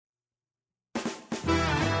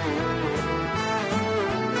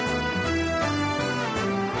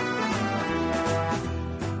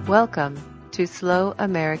Welcome to Slow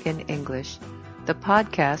American English, the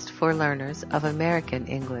podcast for learners of American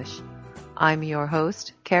English. I'm your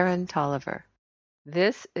host, Karen Tolliver.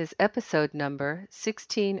 This is episode number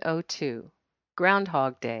 1602,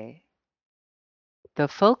 Groundhog Day. The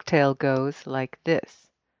folktale goes like this.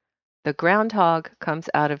 The groundhog comes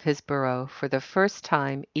out of his burrow for the first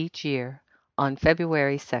time each year on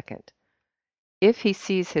February 2nd. If he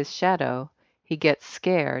sees his shadow, he gets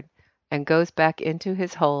scared and goes back into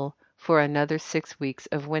his hole for another 6 weeks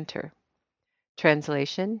of winter.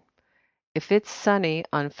 Translation: if it's sunny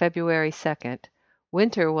on February 2nd,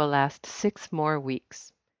 winter will last 6 more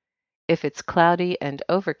weeks. If it's cloudy and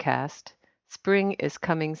overcast, spring is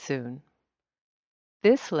coming soon.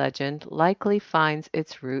 This legend likely finds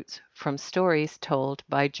its roots from stories told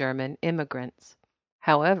by German immigrants.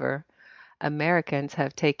 However, Americans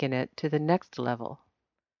have taken it to the next level.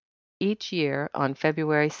 Each year on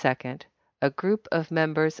February 2nd, a group of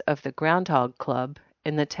members of the Groundhog Club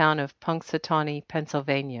in the town of Punxsutawney,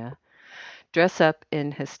 Pennsylvania, dress up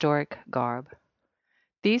in historic garb.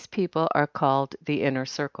 These people are called the Inner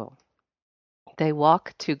Circle. They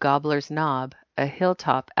walk to Gobbler's Knob, a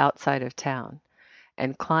hilltop outside of town,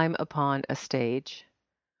 and climb upon a stage.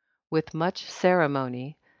 With much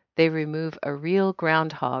ceremony, they remove a real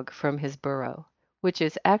groundhog from his burrow, which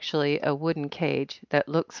is actually a wooden cage that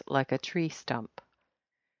looks like a tree stump.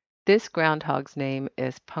 This groundhog's name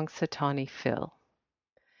is Punxsutawney Phil.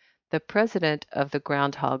 The president of the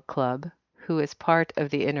Groundhog Club, who is part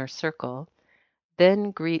of the Inner Circle,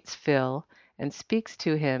 then greets Phil and speaks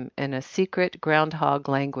to him in a secret groundhog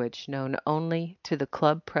language known only to the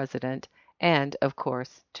club president and, of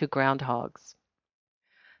course, to groundhogs.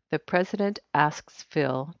 The president asks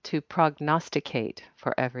Phil to prognosticate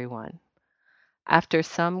for everyone. After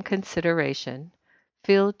some consideration,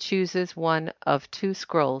 Phil chooses one of 2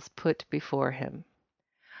 scrolls put before him.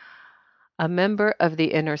 A member of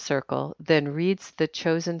the Inner Circle then reads the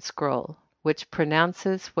chosen scroll, which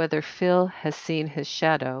pronounces whether Phil has seen his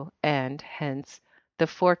shadow and, hence, the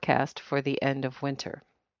forecast for the end of winter.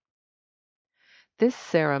 This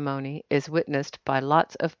ceremony is witnessed by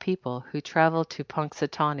lots of people who travel to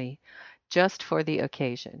Punxsutawney just for the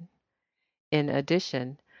occasion. In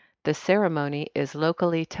addition, the ceremony is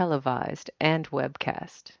locally televised and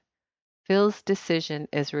webcast. Phil's decision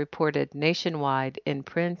is reported nationwide in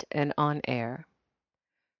print and on air.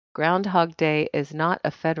 Groundhog Day is not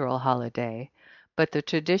a federal holiday, but the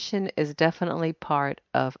tradition is definitely part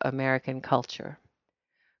of American culture.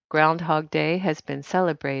 Groundhog Day has been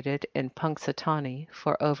celebrated in Punxsutawney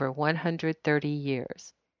for over 130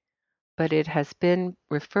 years, but it has been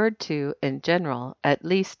referred to in general at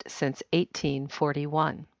least since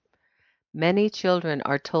 1841. Many children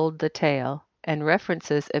are told the tale, and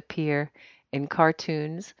references appear in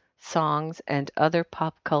cartoons, songs, and other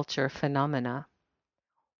pop culture phenomena.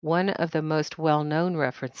 One of the most well-known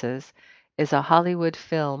references is a Hollywood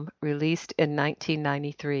film released in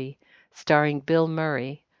 1993 starring Bill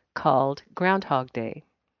Murray called Groundhog Day.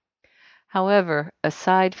 However,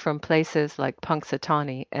 aside from places like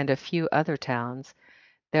Punxsutawney and a few other towns,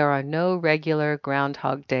 there are no regular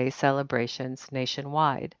Groundhog Day celebrations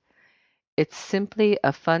nationwide. It's simply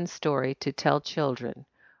a fun story to tell children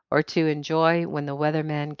or to enjoy when the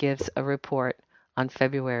weatherman gives a report on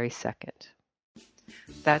February 2nd.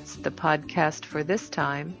 That's the podcast for this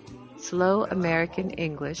time. Slow American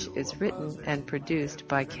English is written and produced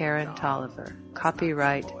by Karen Tolliver.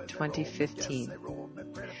 Copyright 2015.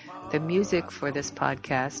 The music for this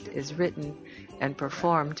podcast is written and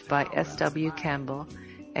performed by S.W. Campbell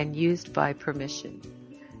and used by permission.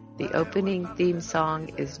 The opening theme song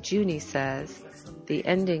is Junie Says. The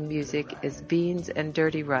ending music is Beans and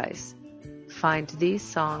Dirty Rice. Find these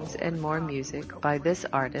songs and more music by this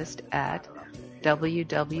artist at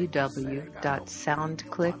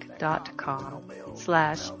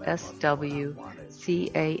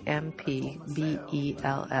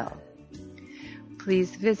www.soundclick.com/SWCAMPBELL.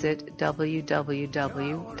 Please visit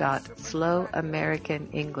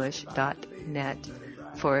www.slowamericanenglish.net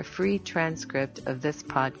for a free transcript of this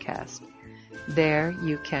podcast. There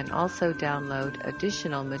you can also download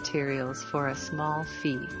additional materials for a small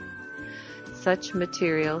fee. Such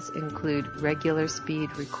materials include regular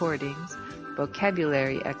speed recordings,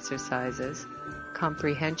 vocabulary exercises,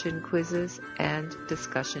 comprehension quizzes, and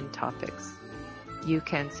discussion topics. You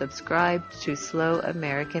can subscribe to Slow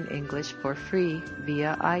American English for free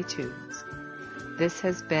via iTunes. This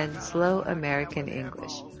has been Slow American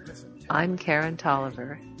English. I'm Karen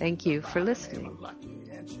Tolliver. Thank you for listening.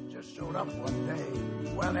 Showed up one day.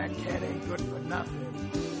 Well, that cat ain't good for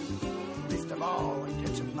nothing. Least of all, it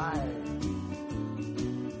gets him mad.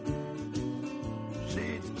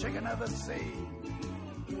 She's chicken of the sea.